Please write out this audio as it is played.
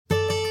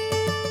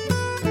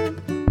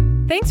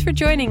Thanks for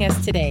joining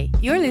us today.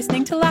 You're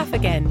listening to Laugh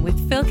Again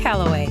with Phil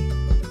Callaway.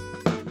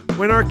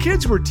 When our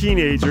kids were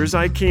teenagers,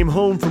 I came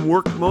home from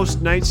work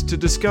most nights to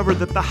discover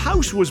that the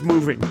house was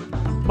moving.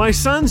 My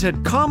sons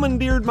had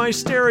commandeered my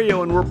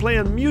stereo and were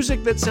playing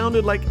music that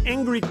sounded like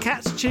angry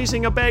cats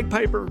chasing a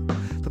bagpiper.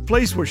 The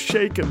place was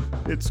shaking.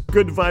 It's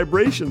good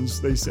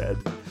vibrations, they said.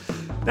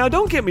 Now,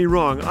 don't get me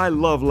wrong, I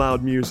love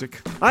loud music.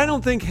 I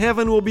don't think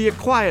heaven will be a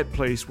quiet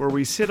place where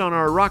we sit on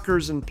our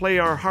rockers and play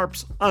our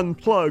harps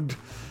unplugged.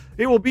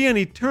 It will be an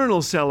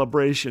eternal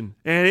celebration,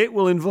 and it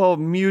will involve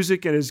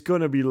music and is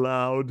going to be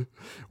loud.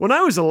 When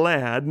I was a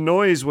lad,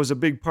 noise was a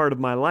big part of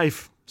my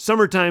life.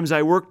 Summertimes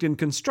I worked in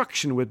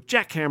construction with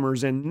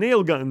jackhammers and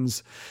nail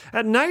guns.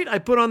 At night I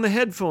put on the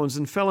headphones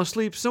and fell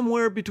asleep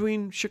somewhere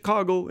between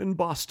Chicago and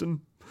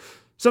Boston.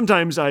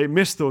 Sometimes I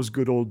miss those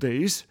good old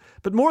days,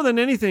 but more than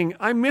anything,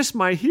 I miss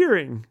my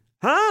hearing.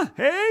 Huh?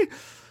 Hey?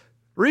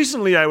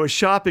 Recently, I was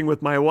shopping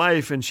with my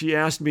wife, and she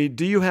asked me,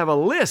 "Do you have a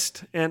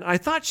list?" And I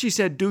thought she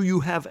said, "Do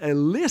you have a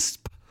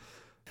lisp?"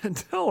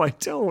 And no, I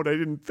don't. I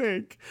didn't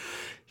think.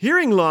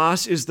 Hearing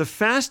loss is the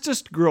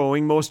fastest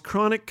growing, most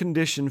chronic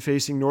condition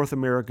facing North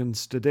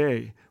Americans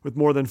today, with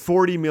more than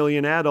 40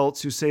 million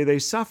adults who say they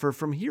suffer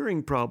from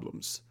hearing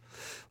problems.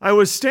 I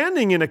was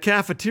standing in a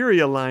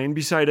cafeteria line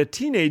beside a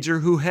teenager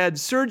who had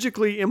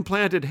surgically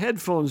implanted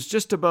headphones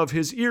just above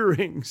his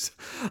earrings.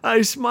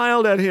 I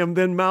smiled at him,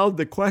 then mouthed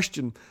the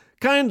question.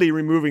 Kindly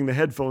removing the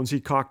headphones,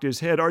 he cocked his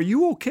head. "Are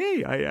you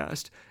okay?" I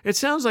asked. "It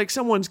sounds like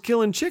someone's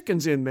killing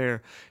chickens in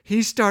there."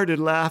 He started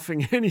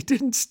laughing, and he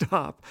didn't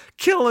stop.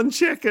 "Killing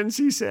chickens,"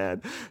 he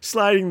said,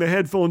 sliding the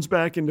headphones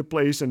back into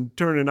place and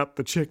turning up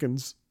the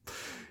chickens.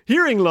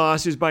 Hearing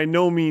loss is by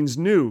no means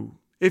new.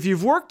 If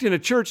you've worked in a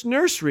church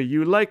nursery,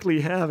 you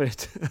likely have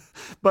it.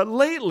 But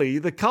lately,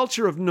 the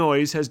culture of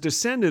noise has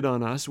descended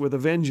on us with a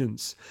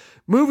vengeance.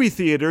 Movie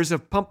theaters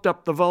have pumped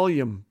up the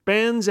volume.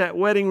 Bands at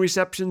wedding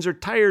receptions are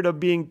tired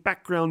of being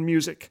background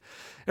music.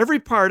 Every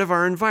part of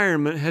our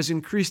environment has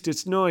increased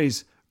its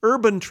noise.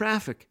 Urban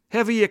traffic,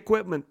 heavy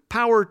equipment,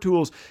 power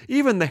tools,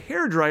 even the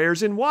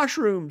hairdryers in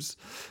washrooms.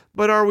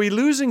 But are we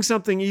losing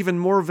something even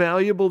more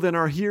valuable than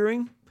our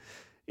hearing?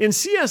 In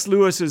C.S.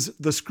 Lewis's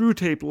The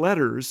Screwtape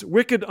Letters,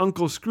 wicked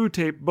Uncle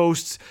Screwtape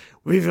boasts,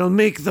 "We will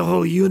make the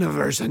whole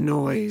universe a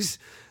noise.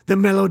 The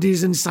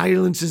melodies and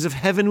silences of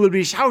heaven will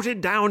be shouted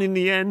down in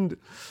the end."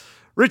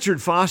 Richard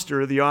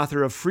Foster, the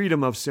author of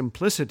Freedom of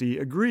Simplicity,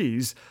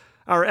 agrees.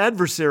 "Our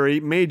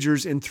adversary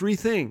majors in three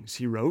things,"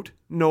 he wrote: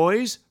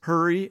 noise,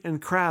 hurry, and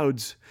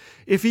crowds.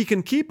 If he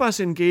can keep us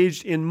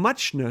engaged in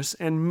muchness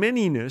and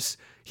manyness,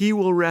 he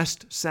will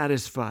rest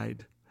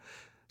satisfied.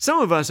 Some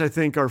of us, I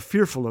think, are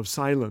fearful of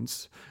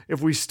silence.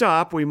 If we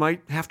stop, we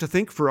might have to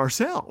think for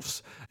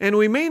ourselves, and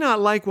we may not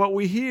like what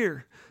we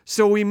hear.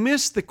 So we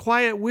miss the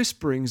quiet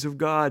whisperings of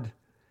God.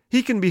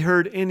 He can be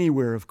heard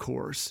anywhere, of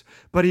course,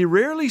 but he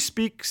rarely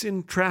speaks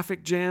in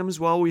traffic jams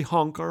while we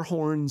honk our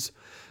horns.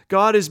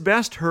 God is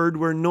best heard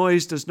where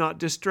noise does not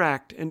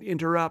distract and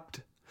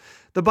interrupt.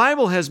 The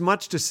Bible has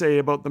much to say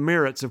about the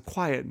merits of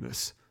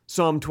quietness.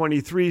 Psalm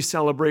 23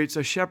 celebrates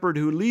a shepherd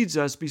who leads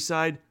us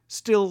beside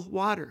still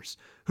waters,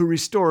 who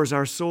restores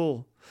our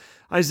soul.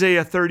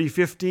 Isaiah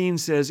 30:15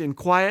 says, "In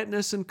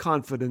quietness and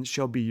confidence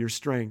shall be your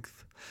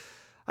strength."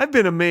 I've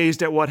been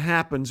amazed at what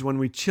happens when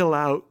we chill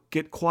out,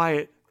 get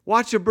quiet,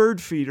 watch a bird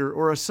feeder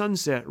or a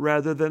sunset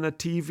rather than a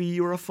TV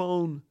or a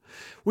phone.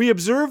 We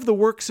observe the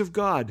works of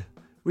God.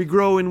 We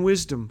grow in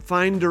wisdom,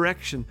 find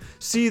direction,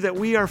 see that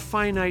we are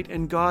finite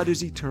and God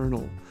is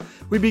eternal.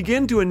 We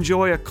begin to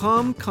enjoy a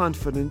calm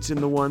confidence in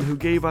the one who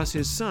gave us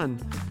his Son,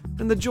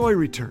 and the joy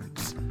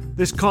returns.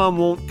 This calm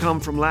won't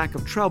come from lack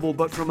of trouble,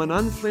 but from an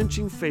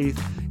unflinching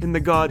faith in the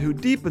God who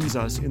deepens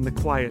us in the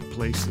quiet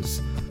places.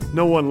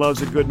 No one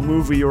loves a good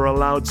movie or a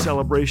loud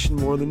celebration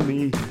more than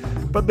me,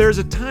 but there's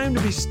a time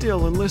to be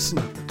still and listen,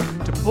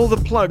 to pull the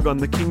plug on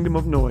the kingdom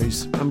of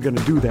noise. I'm going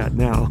to do that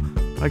now.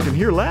 I can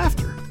hear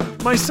laughter.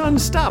 My son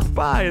stopped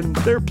by and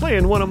they're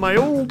playing one of my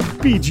old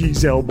Bee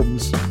Gees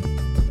albums.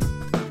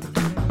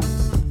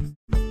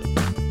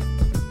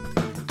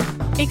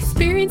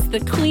 Experience the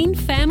clean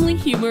family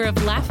humor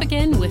of Laugh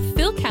Again with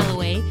Phil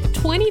Callaway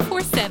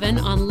 24/7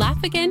 on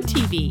Laugh Again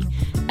TV.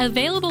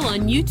 Available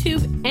on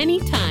YouTube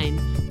anytime.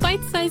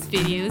 Bite-sized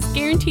videos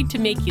guaranteed to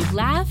make you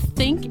laugh,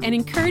 think, and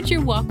encourage your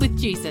walk with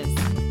Jesus.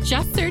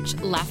 Just search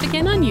Laugh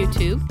Again on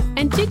YouTube.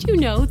 And did you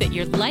know that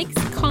your likes,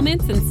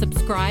 comments, and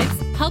subscribes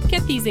help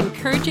get these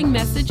encouraging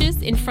messages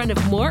in front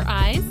of more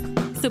eyes?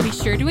 So be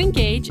sure to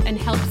engage and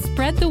help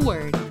spread the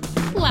word.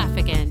 Laugh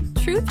Again.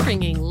 Truth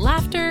bringing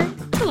laughter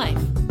to life.